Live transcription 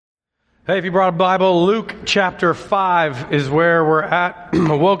Hey, if you brought a Bible, Luke chapter 5 is where we're at.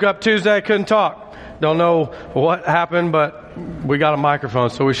 I woke up Tuesday, I couldn't talk. Don't know what happened, but we got a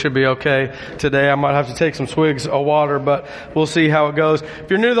microphone, so we should be okay today. I might have to take some swigs of water, but we'll see how it goes. If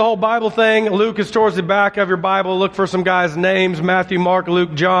you're new to the whole Bible thing, Luke is towards the back of your Bible. Look for some guys' names. Matthew, Mark,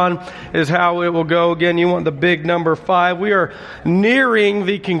 Luke, John is how it will go. Again, you want the big number 5. We are nearing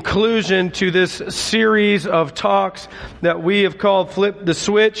the conclusion to this series of talks that we have called Flip the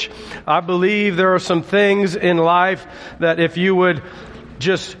Switch. I believe there are some things in life that if you would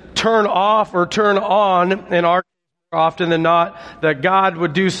just turn off or turn on, in our often than not, that God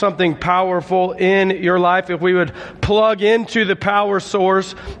would do something powerful in your life. If we would plug into the power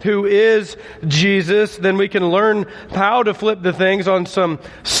source who is Jesus, then we can learn how to flip the things on some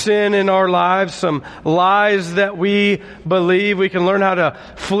sin in our lives, some lies that we believe. We can learn how to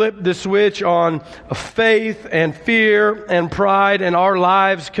flip the switch on faith and fear and pride, and our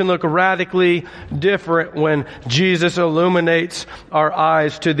lives can look radically different when Jesus illuminates our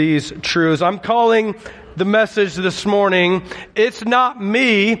eyes to these truths. I'm calling the message this morning, it's not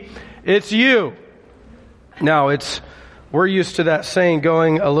me, it's you. Now, we're used to that saying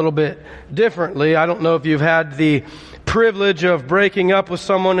going a little bit differently. I don't know if you've had the privilege of breaking up with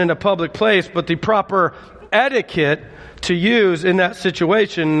someone in a public place, but the proper etiquette to use in that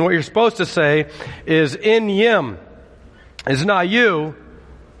situation, what you're supposed to say is in yim. It's not you,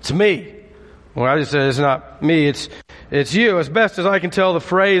 it's me. Well, I just said it's not me, it's you. As best as I can tell, the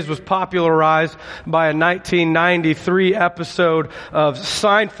phrase was popularized by a 1993 episode of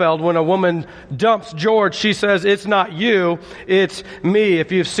Seinfeld. When a woman dumps George, she says, "It's not you, it's me."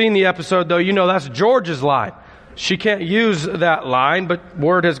 If you've seen the episode, though, you know that's George's line. She can't use that line, but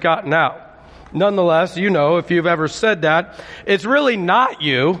word has gotten out. Nonetheless, you know, if you've ever said that, it's really not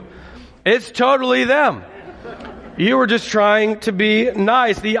you, it's totally them. You were just trying to be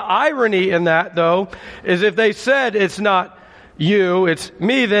nice. The irony in that, though, is if they said it's not you, it's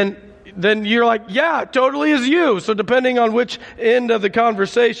me, then you're like, yeah, it totally is you. So depending on which end of the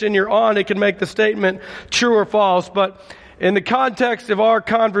conversation you're on, it can make the statement true or false. But in the context of our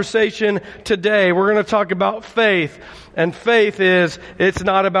conversation today, we're going to talk about faith. And faith is, it's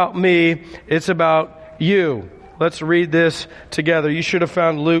not about me, it's about you. Let's read this together. You should have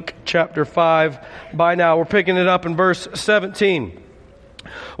found Luke chapter 5 by now. We're picking it up in verse 17.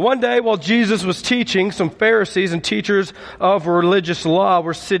 One day while Jesus was teaching, some Pharisees and teachers of religious law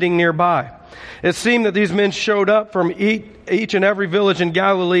were sitting nearby. It seemed that these men showed up from each and every village in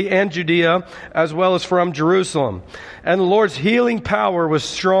Galilee and Judea, as well as from Jerusalem. And the Lord's healing power was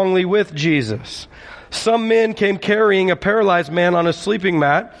strongly with Jesus. Some men came carrying a paralyzed man on a sleeping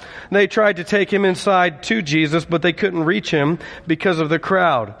mat. They tried to take him inside to Jesus, but they couldn't reach him because of the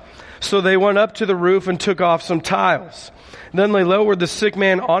crowd. So they went up to the roof and took off some tiles. Then they lowered the sick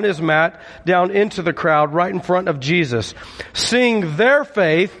man on his mat down into the crowd right in front of Jesus. Seeing their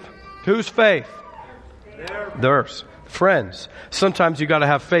faith, whose faith? Theirs. Friends. Sometimes you got to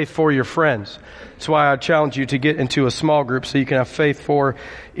have faith for your friends. That's why I challenge you to get into a small group so you can have faith for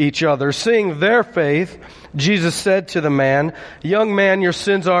each other. Seeing their faith, Jesus said to the man, "Young man, your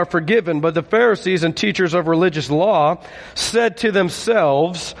sins are forgiven." But the Pharisees and teachers of religious law said to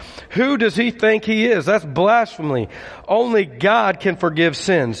themselves, "Who does he think he is?" That's blasphemy. Only God can forgive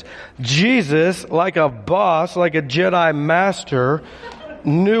sins. Jesus, like a boss, like a Jedi master,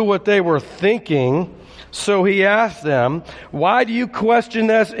 knew what they were thinking. So he asked them, "Why do you question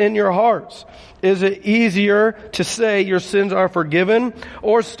this in your hearts? Is it easier to say your sins are forgiven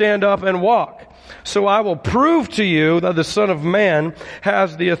or stand up and walk? So I will prove to you that the Son of Man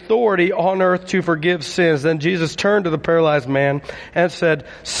has the authority on earth to forgive sins." Then Jesus turned to the paralyzed man and said,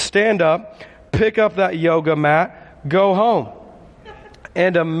 "Stand up, pick up that yoga mat, go home."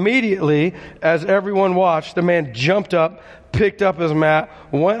 And immediately, as everyone watched, the man jumped up, picked up his mat,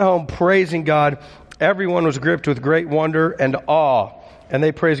 went home praising God. Everyone was gripped with great wonder and awe. And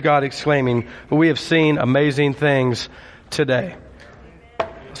they praised God, exclaiming, "We have seen amazing things today."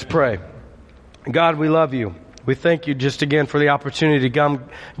 Let's pray. God, we love you. We thank you just again for the opportunity to come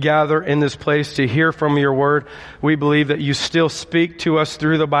gather in this place to hear from your word. We believe that you still speak to us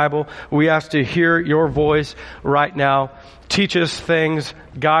through the Bible. We ask to hear your voice right now. Teach us things,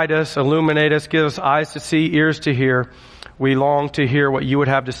 guide us, illuminate us, give us eyes to see, ears to hear. We long to hear what you would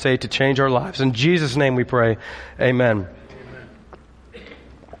have to say to change our lives. In Jesus' name we pray. Amen.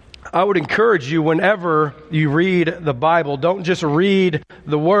 I would encourage you, whenever you read the Bible, don't just read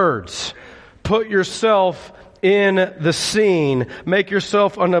the words. Put yourself in the scene. Make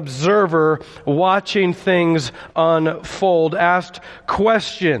yourself an observer watching things unfold. Ask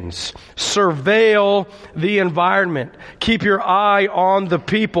questions. Surveil the environment. Keep your eye on the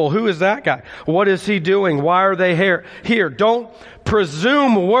people. Who is that guy? What is he doing? Why are they here? Don't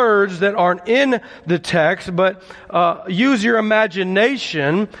presume words that aren't in the text, but use your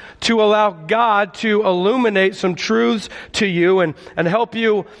imagination to allow God to illuminate some truths to you and help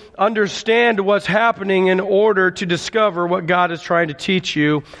you understand what's happening in order to discover what God is trying to teach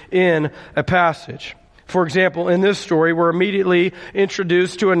you in a passage. For example, in this story, we're immediately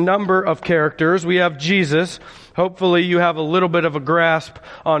introduced to a number of characters. We have Jesus. Hopefully you have a little bit of a grasp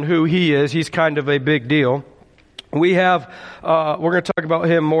on who he is. He's kind of a big deal. We have, we're going to talk about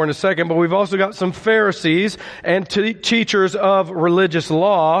him more in a second, but we've also got some Pharisees and teachers of religious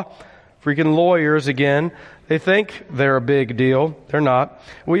law, freaking lawyers again. They think they're a big deal. They're not.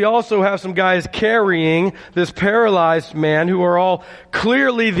 We also have some guys carrying this paralyzed man who are all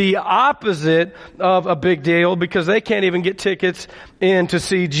clearly the opposite of a big deal because they can't even get tickets in to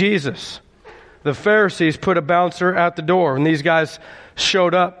see Jesus. The Pharisees put a bouncer at the door. When these guys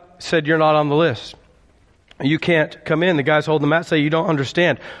showed up, said, "You're not on the list. You can't come in." The guys holding the mat say, "You don't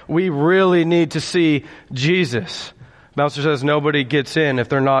understand. We really need to see Jesus." Bouncer says nobody gets in if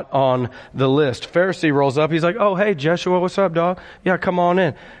they're not on the list. Pharisee rolls up. He's like, "Oh, hey, Jeshua, what's up, dog? Yeah, come on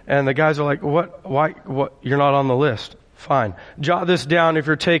in." And the guys are like, "What? Why? What? You're not on the list." Fine. Jot this down if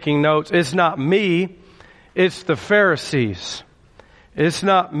you're taking notes. It's not me. It's the Pharisees. It's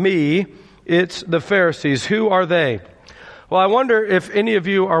not me. It's the Pharisees. Who are they? Well, I wonder if any of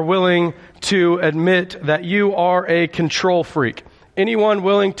you are willing to admit that you are a control freak. Anyone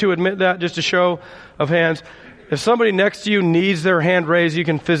willing to admit that? Just a show of hands. If somebody next to you needs their hand raised, you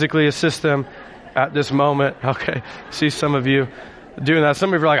can physically assist them at this moment. Okay. See some of you doing that.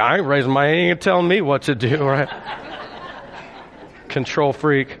 Some of you are like, "I ain't raising my hand. You ain't telling me what to do," right? Control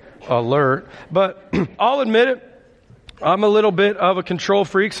freak alert. But I'll admit it. I'm a little bit of a control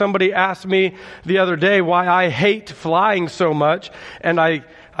freak. Somebody asked me the other day why I hate flying so much, and I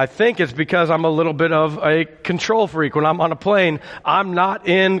think it's because I'm a little bit of a control freak. When I'm on a plane, I'm not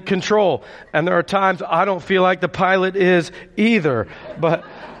in control. And there are times I don't feel like the pilot is either. But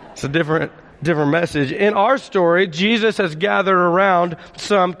it's a different message. In our story, Jesus has gathered around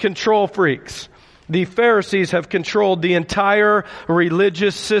some control freaks. The Pharisees have controlled the entire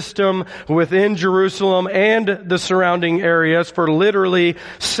religious system within Jerusalem and the surrounding areas for literally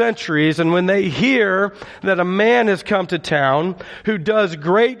centuries. And when they hear that a man has come to town who does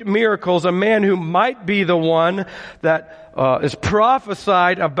great miracles, a man who might be the one that is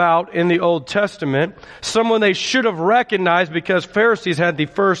prophesied about in the Old Testament, someone they should have recognized because Pharisees had the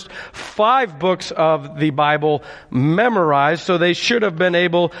first 5 books of the Bible memorized, so they should have been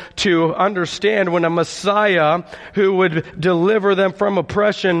able to understand when a Messiah who would deliver them from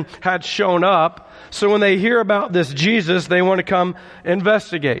oppression had shown up. So when they hear about this Jesus, they want to come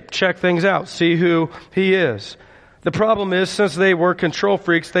investigate, check things out, see who he is. The problem is, since they were control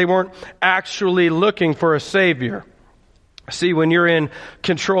freaks, they weren't actually looking for a savior. See, when you're in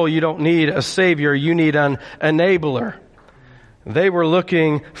control, you don't need a savior, you need an enabler. They were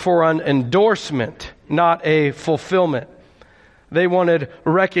looking for an endorsement, not a fulfillment. They wanted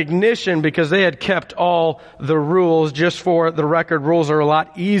recognition because they had kept all the rules. Just for the record, rules are a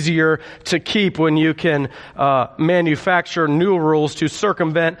lot easier to keep when you can manufacture new rules to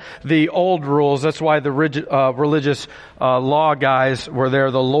circumvent the old rules. That's why the religious law guys were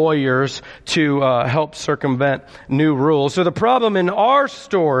there, the lawyers, to help circumvent new rules. So the problem in our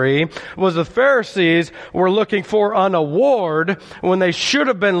story was the Pharisees were looking for an award when they should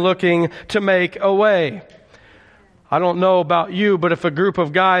have been looking to make a way. I don't know about you, but if a group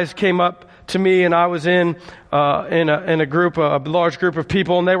of guys came up to me and I was in a group, a large group of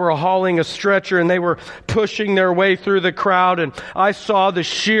people, and they were hauling a stretcher and they were pushing their way through the crowd, and I saw the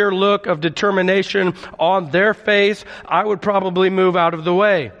sheer look of determination on their face, I would probably move out of the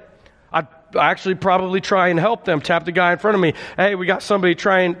way. I'd actually probably try and help them, tap the guy in front of me. "Hey, we got somebody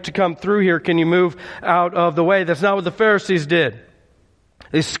trying to come through here. Can you move out of the way?" That's not what the Pharisees did.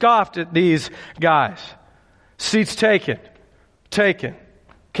 They scoffed at these guys. Seats taken.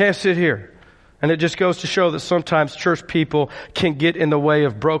 Can't sit here. And it just goes to show that sometimes church people can get in the way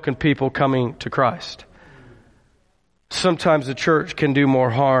of broken people coming to Christ. Sometimes the church can do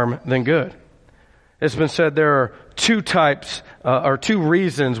more harm than good. It's been said there are 2 types, or 2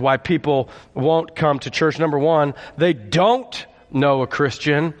 reasons why people won't come to church. Number 1, they don't know a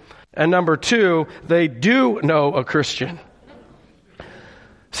Christian. And number 2, they do know a Christian.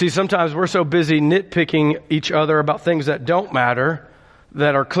 See, sometimes we're so busy nitpicking each other about things that don't matter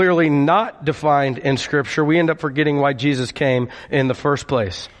that are clearly not defined in Scripture, we end up forgetting why Jesus came in the first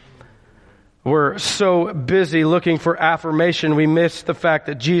place. We're so busy looking for affirmation, we miss the fact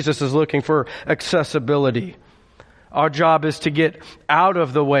that Jesus is looking for accessibility. Our job is to get out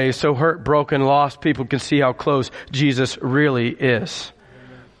of the way so hurt, broken, lost people can see how close Jesus really is.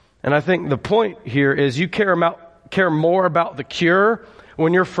 And I think the point here is you care more about the cure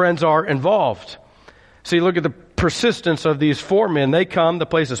when your friends are involved. So you look at the persistence of these four men. They come, the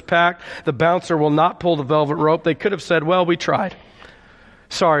place is packed, the bouncer will not pull the velvet rope. They could have said, well, we tried.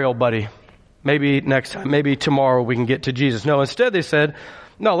 Sorry, old buddy. Maybe next time, maybe tomorrow we can get to Jesus. No, instead they said,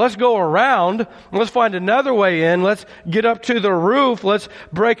 no, let's go around. Let's find another way in. Let's get up to the roof. Let's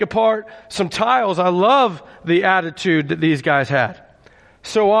break apart some tiles. I love the attitude that these guys had.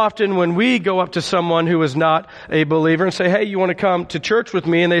 So often when we go up to someone who is not a believer and say, hey, you want to come to church with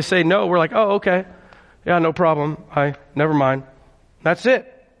me? And they say no. We're like, oh, okay. Yeah, no problem. Never mind. That's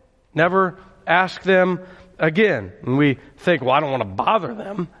it. Never ask them again. And we think, well, I don't want to bother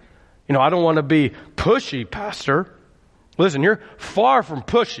them. I don't want to be pushy, Pastor. Listen, you're far from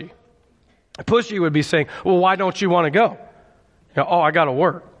pushy. Pushy would be saying, well, why don't you want to go? Oh, I got to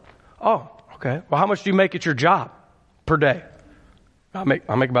work. Oh, okay. Well, how much do you make at your job per day? I make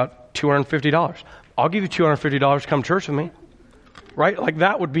about $250. I'll give you $250 to come to church with me. Right? Like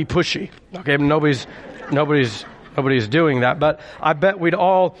that would be pushy. Okay, nobody's doing that. But I bet we'd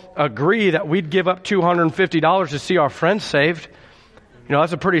all agree that we'd give up $250 to see our friends saved.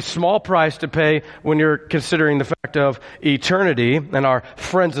 That's a pretty small price to pay when you're considering the fact of eternity and our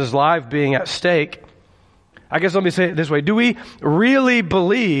friends' lives being at stake. I guess let me say it this way. Do we really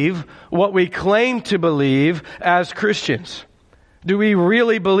believe what we claim to believe as Christians? Do we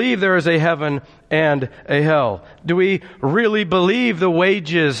really believe there is a heaven and a hell? Do we really believe the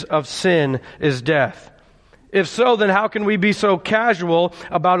wages of sin is death? If so, then how can we be so casual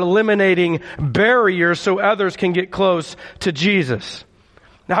about eliminating barriers so others can get close to Jesus?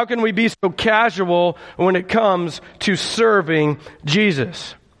 How can we be so casual when it comes to serving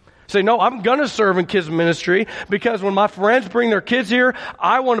Jesus? Say, no, I'm going to serve in kids ministry because when my friends bring their kids here,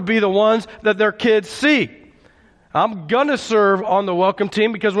 I want to be the ones that their kids see. I'm going to serve on the welcome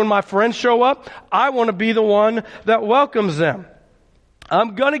team because when my friends show up, I want to be the one that welcomes them.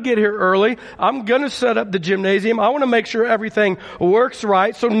 I'm going to get here early. I'm going to set up the gymnasium. I want to make sure everything works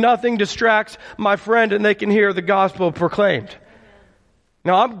right so nothing distracts my friend and they can hear the gospel proclaimed.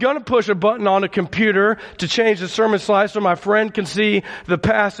 Now, I'm going to push a button on a computer to change the sermon slide so my friend can see the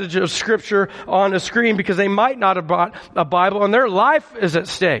passage of Scripture on a screen because they might not have bought a Bible and their life is at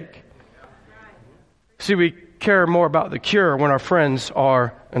stake. See, we care more about the cure when our friends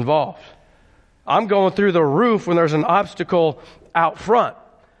are involved. I'm going through the roof when there's an obstacle out front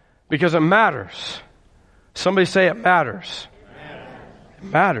because it matters. Somebody say it matters. It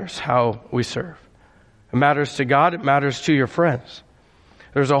matters how we serve. It matters to God. It matters to your friends.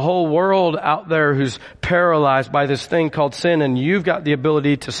 There's a whole world out there who's paralyzed by this thing called sin, and you've got the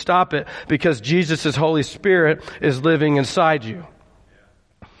ability to stop it because Jesus' Holy Spirit is living inside you.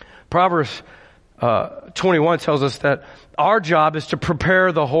 Proverbs 21 tells us that our job is to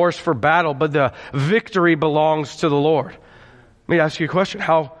prepare the horse for battle, but the victory belongs to the Lord. Let me ask you a question.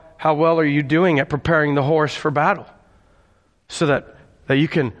 How well are you doing at preparing the horse for battle so that you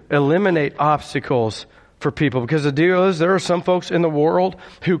can eliminate obstacles for people? Because the deal is there are some folks in the world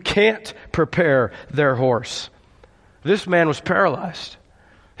who can't prepare their horse. This man was paralyzed.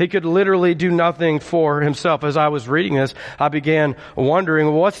 He could literally do nothing for himself. As I was reading this, I began wondering,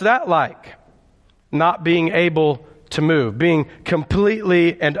 well, what's that like? Not being able to move, being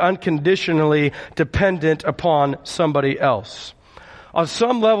completely and unconditionally dependent upon somebody else. On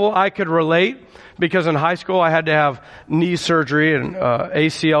some level, I could relate because in high school I had to have knee surgery and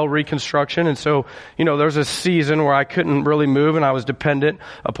ACL reconstruction. And so, there was a season where I couldn't really move and I was dependent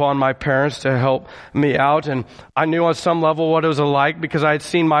upon my parents to help me out. And I knew on some level what it was like because I had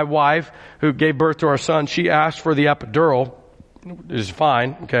seen my wife who gave birth to our son. She asked for the epidural. It was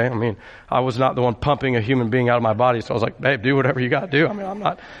fine. Okay. I was not the one pumping a human being out of my body. So I was like, babe, do whatever you got to do. I'm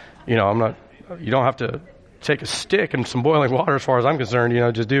not, you don't have to take a stick and some boiling water as far as I'm concerned,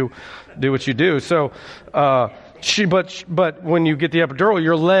 just do what you do. So, but when you get the epidural,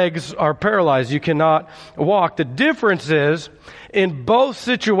 your legs are paralyzed. You cannot walk. The difference is in both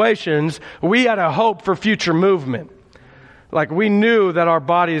situations, we had a hope for future movement. Like we knew that our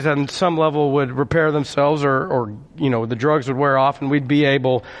bodies on some level would repair themselves or the drugs would wear off and we'd be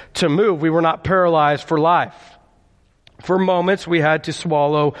able to move. We were not paralyzed for life. For moments, we had to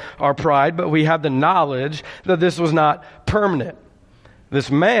swallow our pride, but we had the knowledge that this was not permanent. This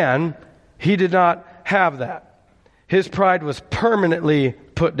man, he did not have that. His pride was permanently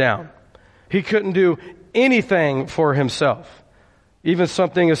put down. He couldn't do anything for himself, even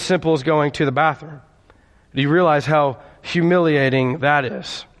something as simple as going to the bathroom. Do you realize how humiliating that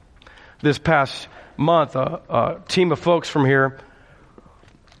is? This past month, a team of folks from here,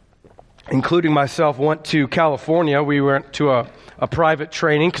 including myself, went to California. We went to a private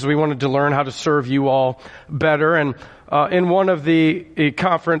training because we wanted to learn how to serve you all better. And in one of the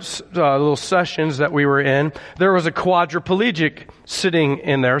conference little sessions that we were in, there was a quadriplegic sitting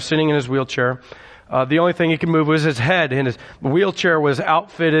in his wheelchair. The only thing he could move was his head, and his wheelchair was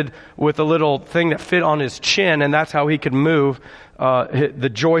outfitted with a little thing that fit on his chin, and that's how he could move the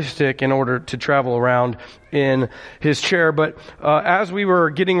joystick in order to travel around in his chair. But as we were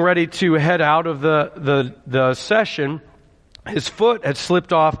getting ready to head out of the session, his foot had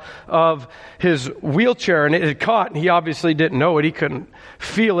slipped off of his wheelchair, and it had caught, and he obviously didn't know it. He couldn't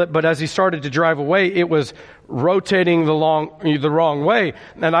feel it, but as he started to drive away, it was rotating the wrong way.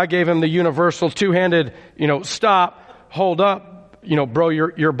 And I gave him the universal two-handed, stop, hold up, bro,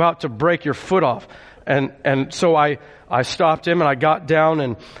 you're about to break your foot off. And so I stopped him, and I got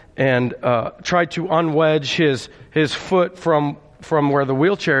down and tried to unwedge his foot from where the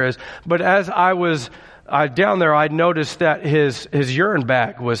wheelchair is. But as I was down there, I noticed that his urine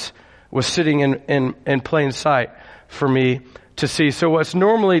bag was sitting in plain sight for me to see. So what's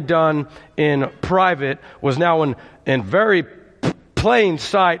normally done in private was now in very plain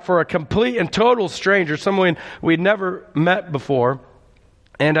sight for a complete and total stranger, someone we'd never met before.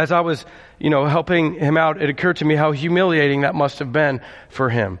 And as I was, helping him out, it occurred to me how humiliating that must have been for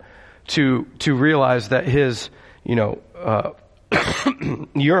him to realize that his,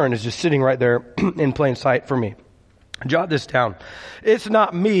 urine is just sitting right there in plain sight for me. Jot this down. It's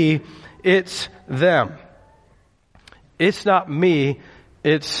not me, it's them. It's not me,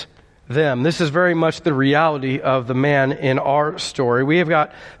 it's them. This is very much the reality of the man in our story. We have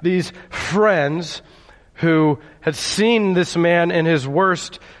got these friends who had seen this man in his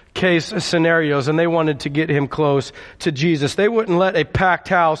worst case scenarios, and they wanted to get him close to Jesus. They wouldn't let a packed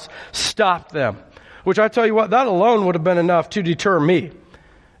house stop them, which I tell you what, that alone would have been enough to deter me.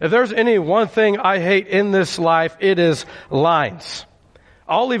 If there's any one thing I hate in this life, it is lines.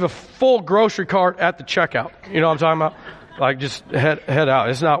 I'll leave a full grocery cart at the checkout. You know what I'm talking about? Like, just head out.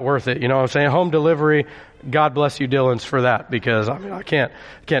 It's not worth it. You know what I'm saying? Home delivery, God bless you, Dillons, for that, because I can't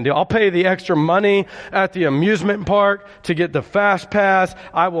deal. I'll pay the extra money at the amusement park to get the fast pass.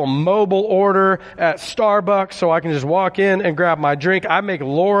 I will mobile order at Starbucks so I can just walk in and grab my drink. I make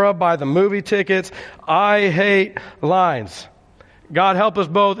Laura buy the movie tickets. I hate lines. God help us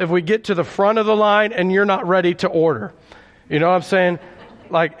both if we get to the front of the line and you're not ready to order. You know what I'm saying?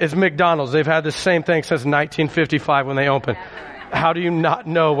 Like, it's McDonald's. They've had the same thing since 1955 when they opened. How do you not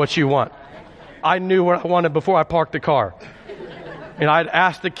know what you want? I knew what I wanted before I parked the car. And I'd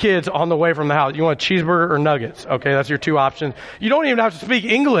ask the kids on the way from the house, you want a cheeseburger or nuggets? Okay, that's your two options. You don't even have to speak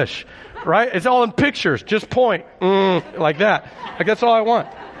English, right? It's all in pictures. Just point. Like that. Like, that's all I want.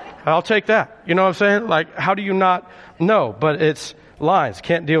 I'll take that. You know what I'm saying? Like, how do you not know? But it's lines.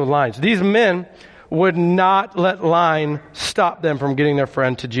 Can't deal with lines. These men would not let line stop them from getting their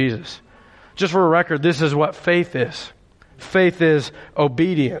friend to Jesus. Just for a record, this is what faith is. Faith is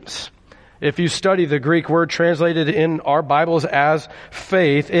obedience. If you study the Greek word translated in our Bibles as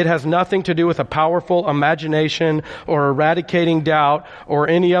faith, it has nothing to do with a powerful imagination or eradicating doubt or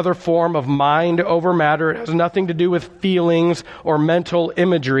any other form of mind over matter. It has nothing to do with feelings or mental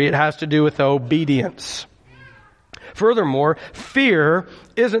imagery. It has to do with obedience. Furthermore, fear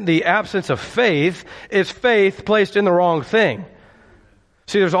isn't the absence of faith, it's faith placed in the wrong thing.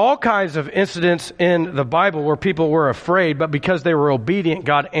 See, there's all kinds of incidents in the Bible where people were afraid, but because they were obedient,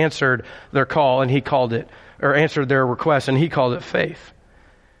 God answered their call and He called it, or answered their request, and He called it faith.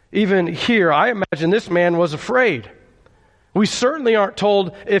 Even here, I imagine this man was afraid. We certainly aren't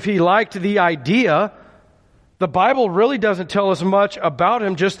told if he liked the idea. The Bible really doesn't tell us much about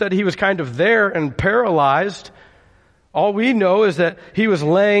him, just that he was kind of there and paralyzed. All we know is that he was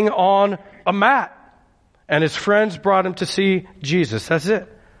laying on a mat, and his friends brought him to see Jesus. That's it.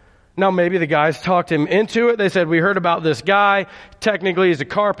 Now, maybe the guys talked him into it. They said, we heard about this guy. Technically, he's a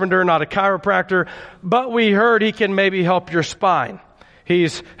carpenter, not a chiropractor, but we heard he can maybe help your spine.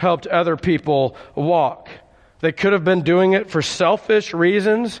 He's helped other people walk. They could have been doing it for selfish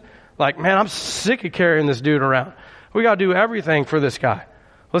reasons. Like, man, I'm sick of carrying this dude around. We got to do everything for this guy.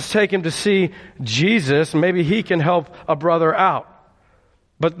 Let's take him to see Jesus. Maybe he can help a brother out.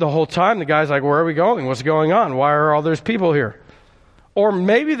 But the whole time, the guy's like, where are we going? What's going on? Why are all those people here? Or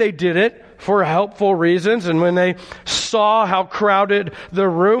maybe they did it for helpful reasons. And when they saw how crowded the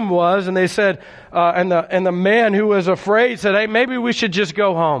room was, and they said, and the man who was afraid said, hey, maybe we should just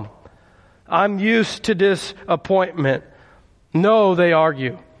go home. I'm used to disappointment. No, they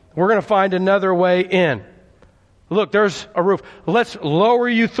argue. We're going to find another way in. Look, there's a roof. Let's lower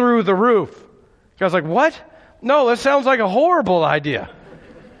you through the roof. The guy's like, what? No, that sounds like a horrible idea.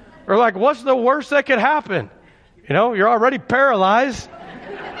 Or like, what's the worst that could happen? You know, you're already paralyzed.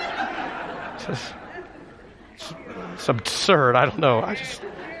 It's absurd. I don't know.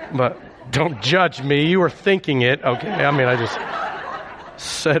 But don't judge me. You were thinking it. Okay. I mean, I just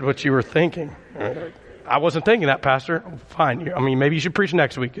said what you were thinking. I wasn't thinking that, Pastor. Fine. I mean, maybe you should preach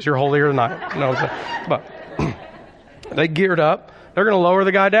next week because you're holier than I am. No, but they geared up. They're going to lower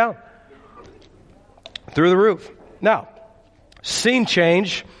the guy down through the roof. Now, scene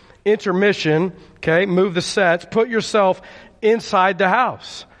change, intermission, okay, move the sets, put yourself inside the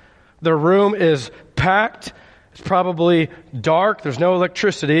house. The room is packed. It's probably dark. There's no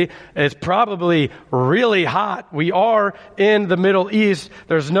electricity. It's probably really hot. We are in the Middle East.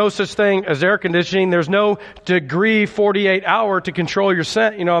 There's no such thing as air conditioning. There's no degree 48 hour to control your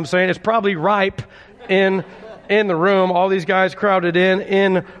scent. You know what I'm saying? It's probably ripe in the room. All these guys crowded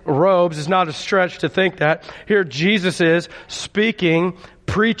in robes. It's not a stretch to think that. Here Jesus is speaking,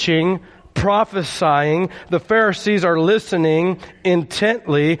 preaching, prophesying. The Pharisees are listening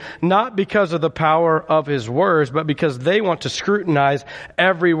intently, not because of the power of his words, but because they want to scrutinize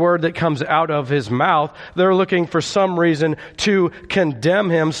every word that comes out of his mouth. They're looking for some reason to condemn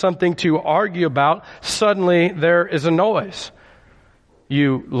him, something to argue about. Suddenly there is a noise.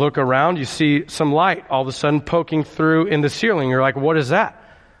 You look around, you see some light all of a sudden poking through in the ceiling. You're like, what is that?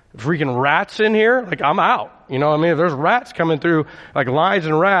 Freaking rats in here? Like, I'm out. You know what I mean? If there's rats coming through, like lions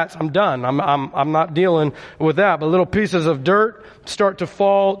and rats, I'm done. I'm not dealing with that. But little pieces of dirt start to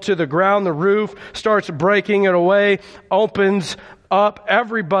fall to the ground. The roof starts breaking it away, opens up.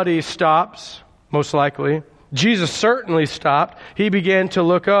 Everybody stops, most likely. Jesus certainly stopped. He began to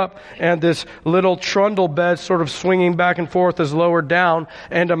look up, and this little trundle bed sort of swinging back and forth is lowered down,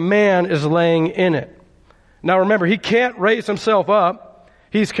 and a man is laying in it. Now remember, he can't raise himself up.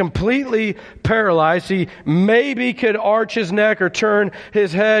 He's completely paralyzed. He maybe could arch his neck or turn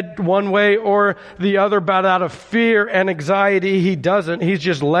his head one way or the other, but out of fear and anxiety, he doesn't. He's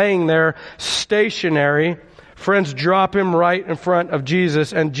just laying there stationary. Friends drop him right in front of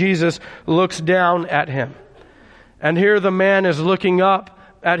Jesus, and Jesus looks down at him. And here the man is looking up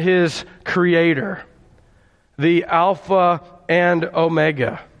at his Creator, the Alpha and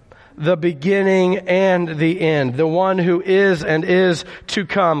Omega, the beginning and the end, the one who is and is to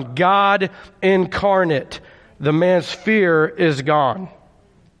come, God incarnate. The man's fear is gone.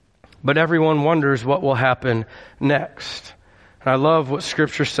 But everyone wonders what will happen next. And I love what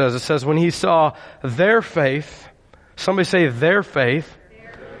Scripture says. It says, when he saw their faith, somebody say their faith.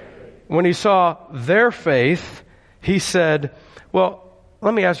 When he saw their faith, he said, well,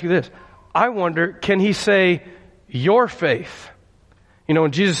 let me ask you this. I wonder, can he say your faith? You know,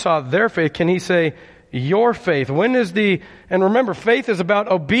 when Jesus saw their faith, can he say your faith? And remember, faith is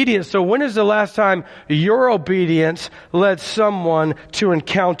about obedience. So when is the last time your obedience led someone to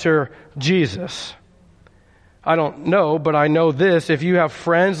encounter Jesus? I don't know, but I know this. If you have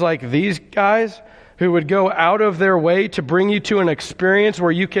friends like these guys who would go out of their way to bring you to an experience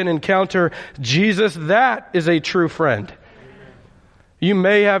where you can encounter Jesus, that is a true friend. You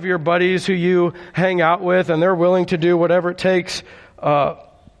may have your buddies who you hang out with, and they're willing to do whatever it takes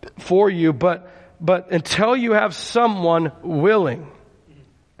for you, but until you have someone willing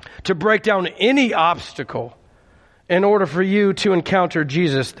to break down any obstacle in order for you to encounter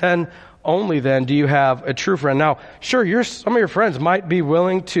Jesus, then only then do you have a true friend. Now, sure, some of your friends might be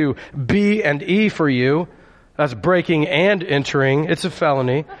willing to B and E for you. That's breaking and entering. It's a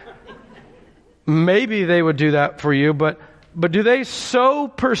felony. Maybe they would do that for you, but do they so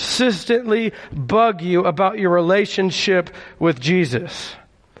persistently bug you about your relationship with Jesus?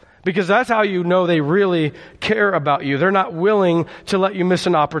 Because that's how you know they really care about you. They're not willing to let you miss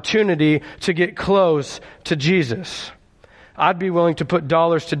an opportunity to get close to Jesus. I'd be willing to put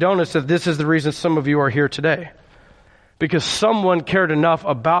dollars to donuts that this is the reason some of you are here today. Because someone cared enough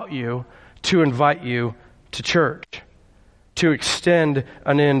about you to invite you to church, to extend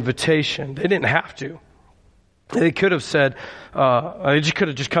an invitation. They didn't have to. They could have said, they could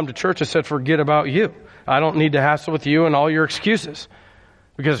have just come to church and said, forget about you. I don't need to hassle with you and all your excuses.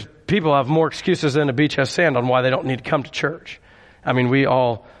 Because people have more excuses than a beach has sand on why they don't need to come to church. I mean, we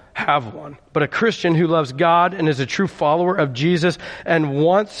all have one. But a Christian who loves God and is a true follower of Jesus and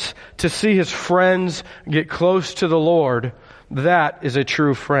wants to see his friends get close to the Lord, that is a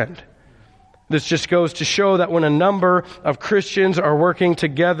true friend. This just goes to show that when a number of Christians are working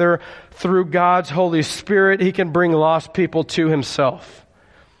together through God's Holy Spirit, He can bring lost people to Himself.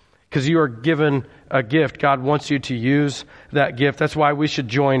 Because you are given a gift. God wants you to use that gift. That's why we should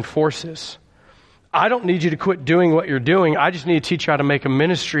join forces. I don't need you to quit doing what you're doing. I just need to teach you how to make a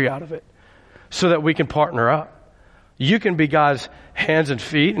ministry out of it so that we can partner up. You can be God's hands and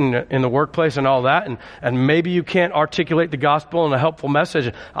feet in the workplace and all that, and maybe you can't articulate the gospel in a helpful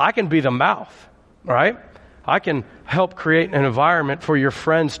message. I can be the mouth, right? I can help create an environment for your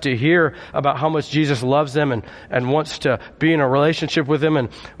friends to hear about how much Jesus loves them and wants to be in a relationship with them. And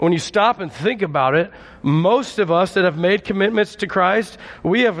when you stop and think about it, most of us that have made commitments to Christ,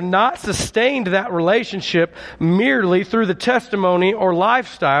 we have not sustained that relationship merely through the testimony or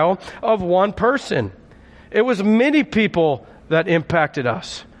lifestyle of one person. It was many people that impacted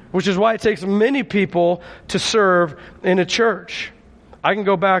us, which is why it takes many people to serve in a church. I can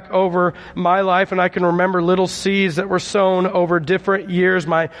go back over my life and I can remember little seeds that were sown over different years.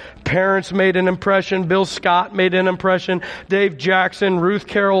 My parents made an impression. Bill Scott made an impression. Dave Jackson, Ruth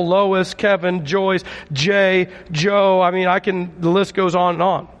Carroll, Lois, Kevin, Joyce, Jay, Joe. I mean, the list goes on and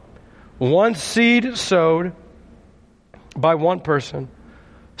on. One seed sowed by one person.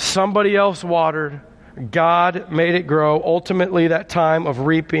 Somebody else watered. God made it grow. Ultimately, that time of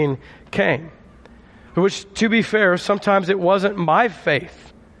reaping came. Which, to be fair, sometimes it wasn't my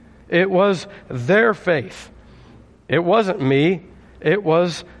faith. It was their faith. It wasn't me. It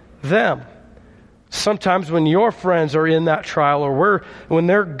was them. Sometimes when your friends are in that trial, or when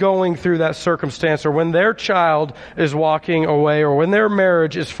they're going through that circumstance, or when their child is walking away, or when their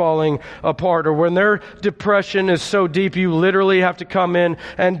marriage is falling apart, or when their depression is so deep you literally have to come in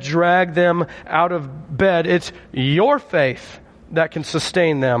and drag them out of bed, it's your faith that can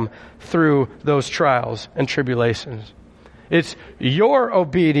sustain them through those trials and tribulations. It's your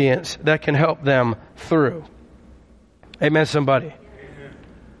obedience that can help them through. Amen, somebody. Amen.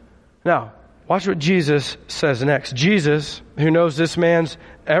 Now, watch what Jesus says next. Jesus, who knows this man's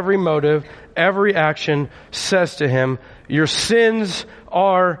every motive, every action, says to him, your sins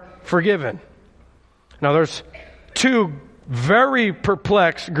are forgiven. Now, there's two very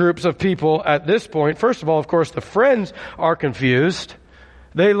perplexed groups of people at this point. First of all, of course, the friends are confused.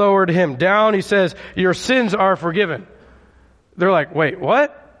 They lowered him down. He says, your sins are forgiven. They're like, wait,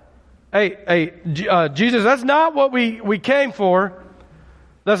 what? Hey, Jesus, that's not what we came for.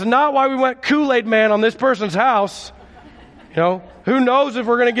 That's not why we went Kool-Aid Man on this person's house. You know, who knows if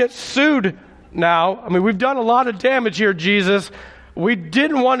we're going to get sued now. I mean, we've done a lot of damage here, Jesus. We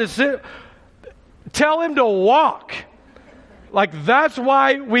didn't want to sit. Tell him to walk. Like, that's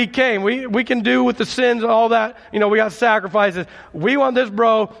why we came. We can do with the sins, all that. You know, we got sacrifices. We want this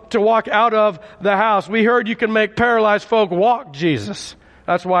bro to walk out of the house. We heard you can make paralyzed folk walk, Jesus.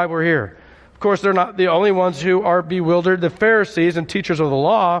 That's why we're here. Of course, they're not the only ones who are bewildered. The Pharisees and teachers of the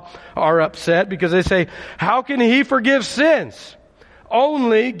law are upset because they say, how can he forgive sins?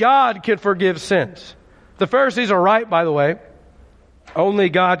 Only God can forgive sins. The Pharisees are right, by the way. Only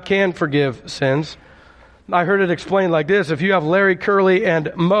God can forgive sins. I heard it explained like this. If you have Larry, Curly,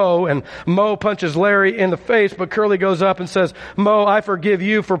 and Mo punches Larry in the face, but Curly goes up and says, Mo, I forgive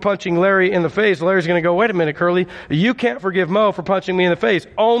you for punching Larry in the face. Larry's going to go, wait a minute, Curly. You can't forgive Mo for punching me in the face.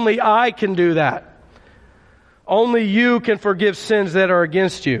 Only I can do that. Only you can forgive sins that are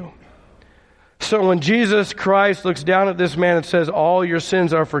against you. So when Jesus Christ looks down at this man and says, all your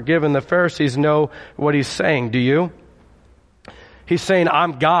sins are forgiven, the Pharisees know what he's saying. Do you? He's saying,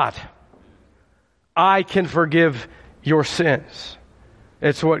 I'm God. I can forgive your sins.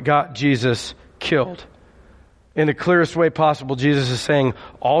 It's what got Jesus killed. In the clearest way possible, Jesus is saying,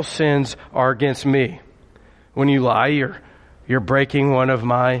 all sins are against me. When you lie, you're breaking one of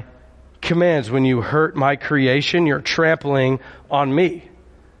my commands. When you hurt my creation, you're trampling on me.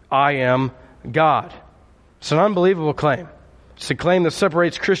 I am God. It's an unbelievable claim. It's a claim that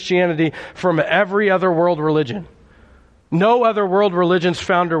separates Christianity from every other world religion. No other world religion's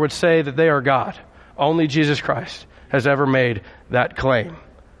founder would say that they are God. Only Jesus Christ has ever made that claim.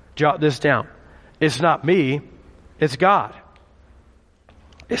 Jot this down. It's not me, it's God.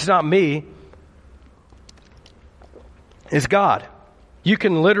 It's not me, it's God. You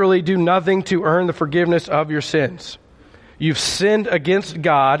can literally do nothing to earn the forgiveness of your sins. You've sinned against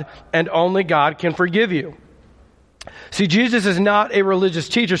God, and only God can forgive you. See, Jesus is not a religious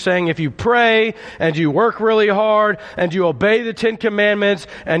teacher saying if you pray and you work really hard and you obey the 10 Commandments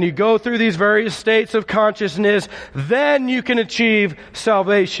and you go through these various states of consciousness, then you can achieve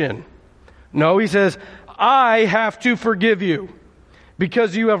salvation. No, he says, I have to forgive you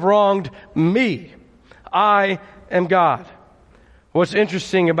because you have wronged me. I am God. What's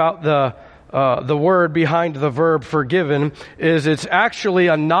interesting about the the word behind the verb forgiven is it's actually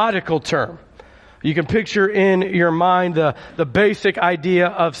a nautical term. You can picture in your mind the basic idea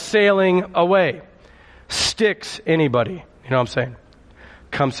of sailing away. Styx, anybody? You know what I'm saying?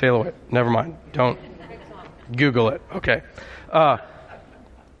 Come sail away. Never mind. Don't Google it. Okay.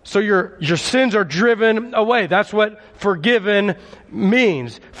 So your sins are driven away. That's what forgiven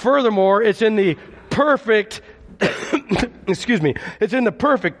means. Furthermore, it's in the perfect, it's in the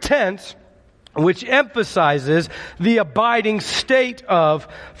perfect tense, which emphasizes the abiding state of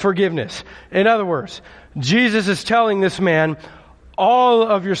forgiveness. In other words, Jesus is telling this man, all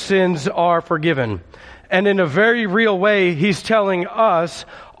of your sins are forgiven. And in a very real way, he's telling us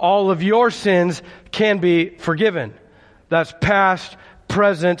all of your sins can be forgiven. That's past,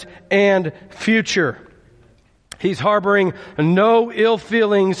 present, and future. He's harboring no ill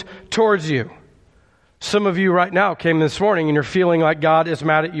feelings towards you. Some of you right now came this morning and you're feeling like God is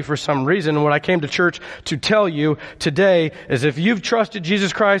mad at you for some reason. And what I came to church to tell you today is if you've trusted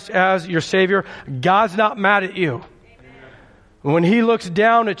Jesus Christ as your Savior, God's not mad at you. When He looks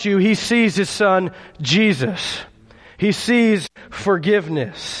down at you, He sees His Son, Jesus. He sees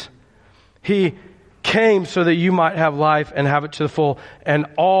forgiveness. He came so that you might have life and have it to the full, and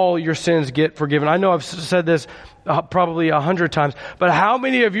all your sins get forgiven. I know I've said this probably 100 times, but how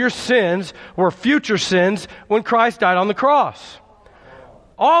many of your sins were future sins when Christ died on the cross?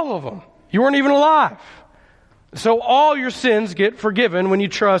 All of them. You weren't even alive. So all your sins get forgiven when you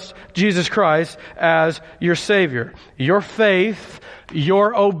trust Jesus Christ as your Savior. Your faith,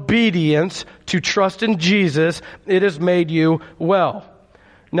 your obedience to trust in Jesus, it has made you well.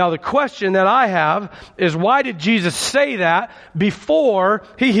 Now the question that I have is, why did Jesus say that before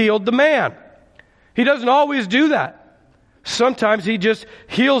He healed the man? He doesn't always do that. Sometimes He just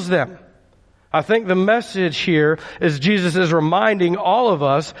heals them. I think the message here is Jesus is reminding all of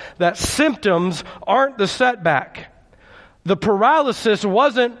us that symptoms aren't the setback. The paralysis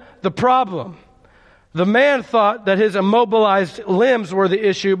wasn't the problem. The man thought that his immobilized limbs were the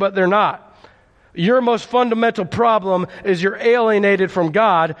issue, but they're not. Your most fundamental problem is you're alienated from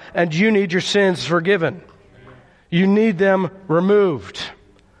God and you need your sins forgiven. You need them removed.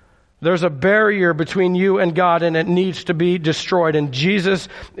 There's a barrier between you and God and it needs to be destroyed. And Jesus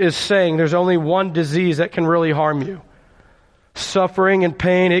is saying there's only one disease that can really harm you. Suffering and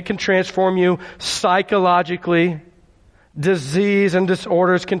pain, it can transform you psychologically. Disease and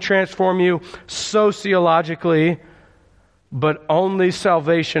disorders can transform you sociologically. But only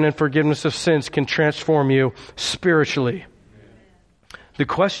salvation and forgiveness of sins can transform you spiritually. The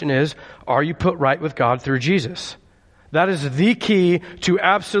question is, are you put right with God through Jesus? That is the key to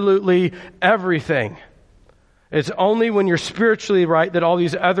absolutely everything. It's only when you're spiritually right that all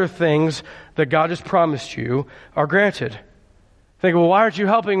these other things that God has promised you are granted. Think, well, why aren't you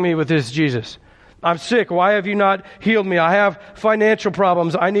helping me with this, Jesus? I'm sick. Why have you not healed me? I have financial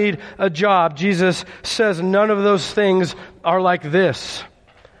problems. I need a job. Jesus says none of those things are like this.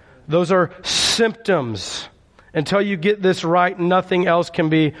 Those are symptoms. Until you get this right, nothing else can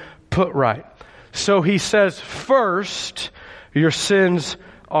be put right. So He says, first, your sins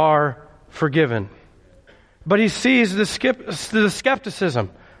are forgiven. But He sees the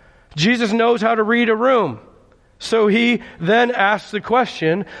skepticism. Jesus knows how to read a room. So He then asks the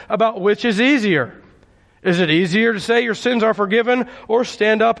question about which is easier. Is it easier to say your sins are forgiven or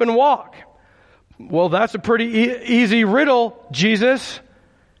stand up and walk? Well, that's a pretty easy riddle, Jesus.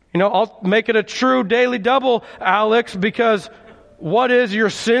 I'll make it a true daily double, Alex, because what is your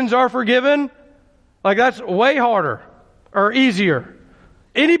sins are forgiven? Like that's way harder or easier.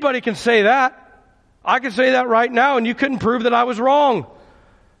 Anybody can say that. I can say that right now and you couldn't prove that I was wrong.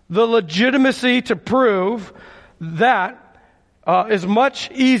 The legitimacy to prove that is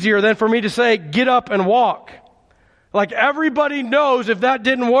much easier than for me to say, get up and walk. Like everybody knows if that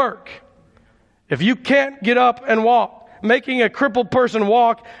didn't work. If you can't get up and walk, making a crippled person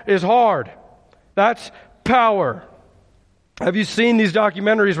walk is hard. That's power. Have you seen these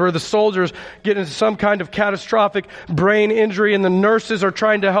documentaries where the soldiers get into some kind of catastrophic brain injury and the nurses are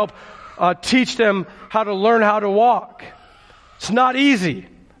trying to help teach them how to learn how to walk? It's not easy.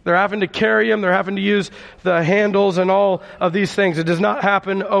 They're having to carry them. They're having to use the handles and all of these things. It does not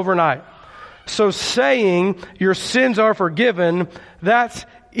happen overnight. So saying your sins are forgiven, that's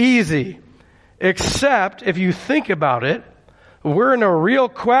easy. Except if you think about it, we're in a real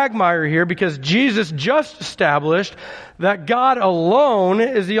quagmire here because Jesus just established that God alone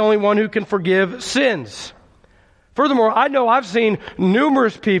is the only one who can forgive sins. Furthermore, I know I've seen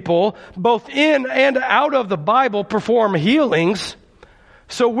numerous people, both in and out of the Bible, perform healings.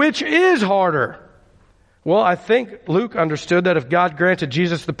 So which is harder? Well, I think Luke understood that if God granted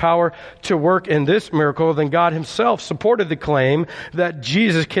Jesus the power to work in this miracle, then God himself supported the claim that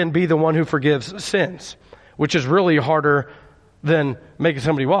Jesus can be the one who forgives sins, which is really harder than making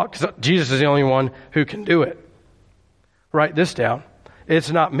somebody walk, because Jesus is the only one who can do it. Write this down. It's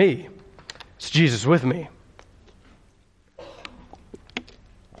not me. It's Jesus with me. It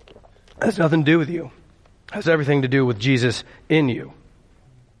has nothing to do with you. It has everything to do with Jesus in you.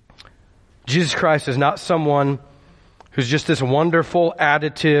 Jesus Christ is not someone who's just this wonderful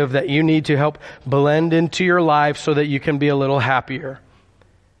additive that you need to help blend into your life so that you can be a little happier.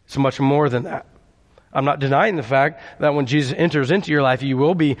 It's much more than that. I'm not denying the fact that when Jesus enters into your life, you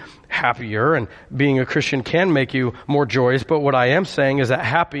will be happier, and being a Christian can make you more joyous. But what I am saying is that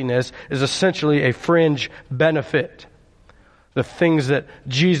happiness is essentially a fringe benefit. The things that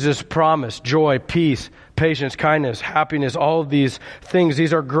Jesus promised, joy, peace, patience, kindness, happiness, all of these things,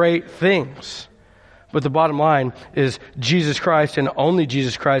 these are great things. But the bottom line is Jesus Christ and only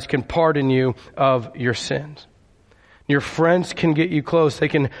Jesus Christ can pardon you of your sins. Your friends can get you close. They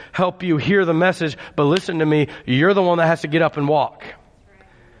can help you hear the message. But listen to me, you're the one that has to get up and walk.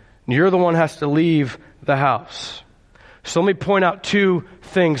 You're the one that has to leave the house. So let me point out two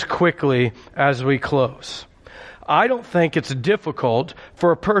things quickly as we close. I don't think it's difficult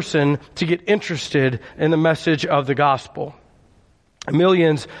for a person to get interested in the message of the gospel.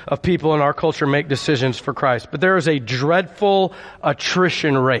 Millions of people in our culture make decisions for Christ, but there is a dreadful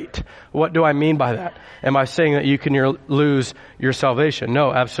attrition rate. What do I mean by that? Am I saying that you can lose your salvation?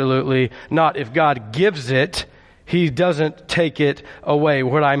 No, absolutely not. If God gives it, He doesn't take it away.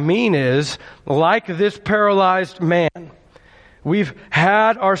 What I mean is, like this paralyzed man, we've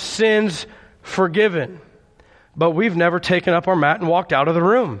had our sins forgiven, but we've never taken up our mat and walked out of the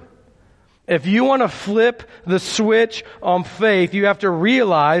room. If you want to flip the switch on faith, you have to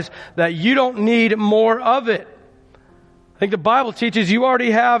realize that you don't need more of it. I think the Bible teaches you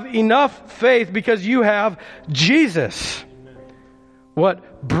already have enough faith because you have Jesus.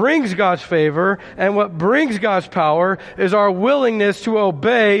 What brings God's favor and what brings God's power is our willingness to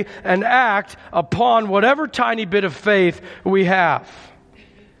obey and act upon whatever tiny bit of faith we have.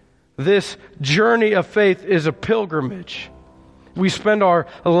 This journey of faith is a pilgrimage. We spend our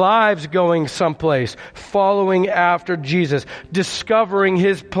lives going someplace, following after Jesus, discovering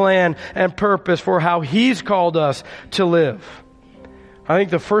His plan and purpose for how He's called us to live. I think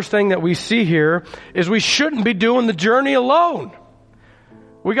the first thing that we see here is we shouldn't be doing the journey alone.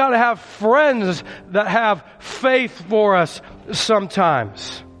 We got to have friends that have faith for us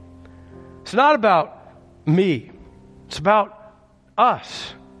sometimes. It's not about me. It's about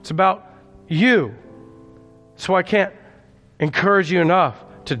us. It's about you. So I can't encourage you enough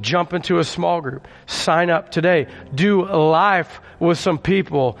to jump into a small group. Sign up today. Do life with some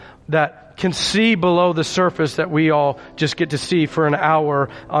people that can see below the surface that we all just get to see for an hour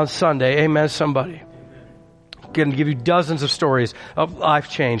on Sunday. Amen, somebody. I'm going to give you dozens of stories of life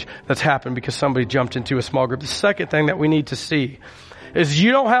change that's happened because somebody jumped into a small group. The second thing that we need to see is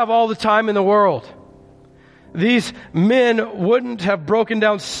you don't have all the time in the world. These men wouldn't have broken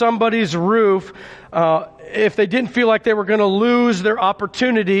down somebody's roof if they didn't feel like they were going to lose their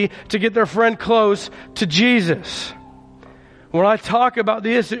opportunity to get their friend close to Jesus. When I talk about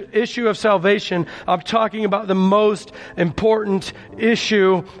the issue of salvation, I'm talking about the most important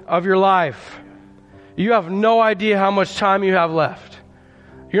issue of your life. You have no idea how much time you have left.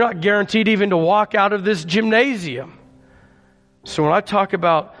 You're not guaranteed even to walk out of this gymnasium. So when I talk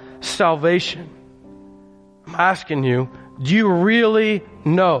about salvation, I'm asking you, do you really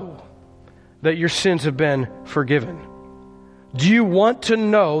know that your sins have been forgiven? Do you want to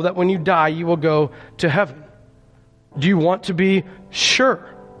know that when you die, you will go to heaven? Do you want to be sure?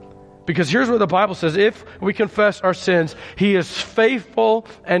 Because here's what the Bible says. If we confess our sins, He is faithful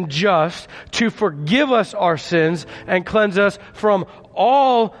and just to forgive us our sins and cleanse us from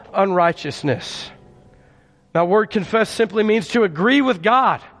all unrighteousness. Now, word confess simply means to agree with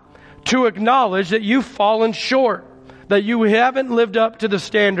God, to acknowledge that you've fallen short, that you haven't lived up to the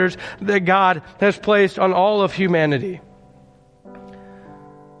standards that God has placed on all of humanity.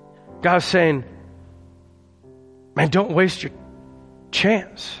 God's saying, man, don't waste your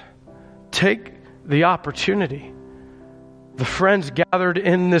chance. Take the opportunity. The friends gathered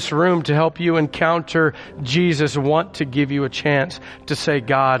in this room to help you encounter Jesus want to give you a chance to say,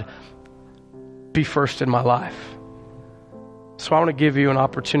 God, be first in my life. So I want to give you an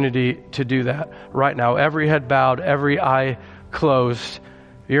opportunity to do that right now. Every head bowed, every eye closed.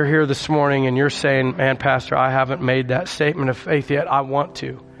 You're here this morning and you're saying, man, Pastor, I haven't made that statement of faith yet. I want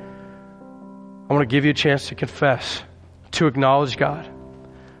to. I want to give you a chance to confess, to acknowledge God.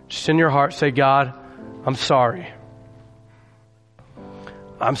 Just in your heart, say, God, I'm sorry.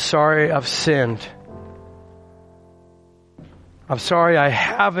 I'm sorry I've sinned. I'm sorry I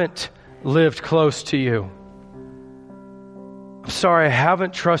haven't lived close to you. I'm sorry I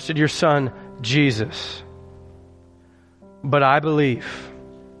haven't trusted your Son, Jesus. But I believe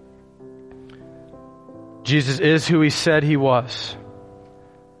Jesus is who he said he was.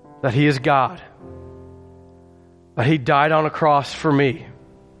 That he is God. That he died on a cross for me.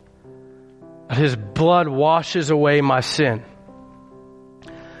 That his blood washes away my sin.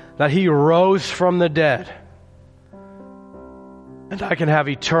 That he rose from the dead. And I can have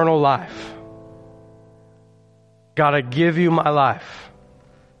eternal life. God, I give you my life.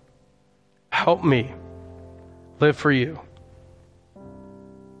 Help me live for you.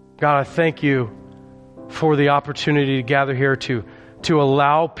 God, I thank you for the opportunity to gather here to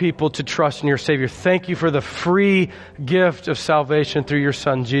allow people to trust in your Savior. Thank you for the free gift of salvation through your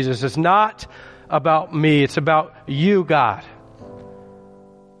Son, Jesus. It's not about me. It's about you, God.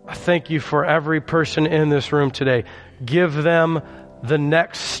 I thank you for every person in this room today. Give them the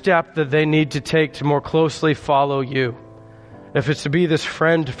next step that they need to take to more closely follow you. If it's to be this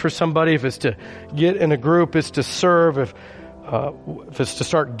friend for somebody, if it's to get in a group, it's to serve, if it's to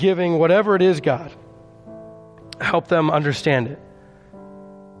start giving, whatever it is, God, help them understand it.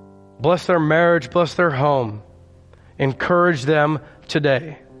 Bless their marriage, bless their home. Encourage them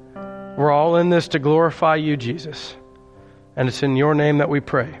today. We're all in this to glorify you, Jesus. And it's in your name that we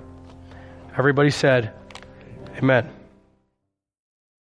pray. Everybody said, amen.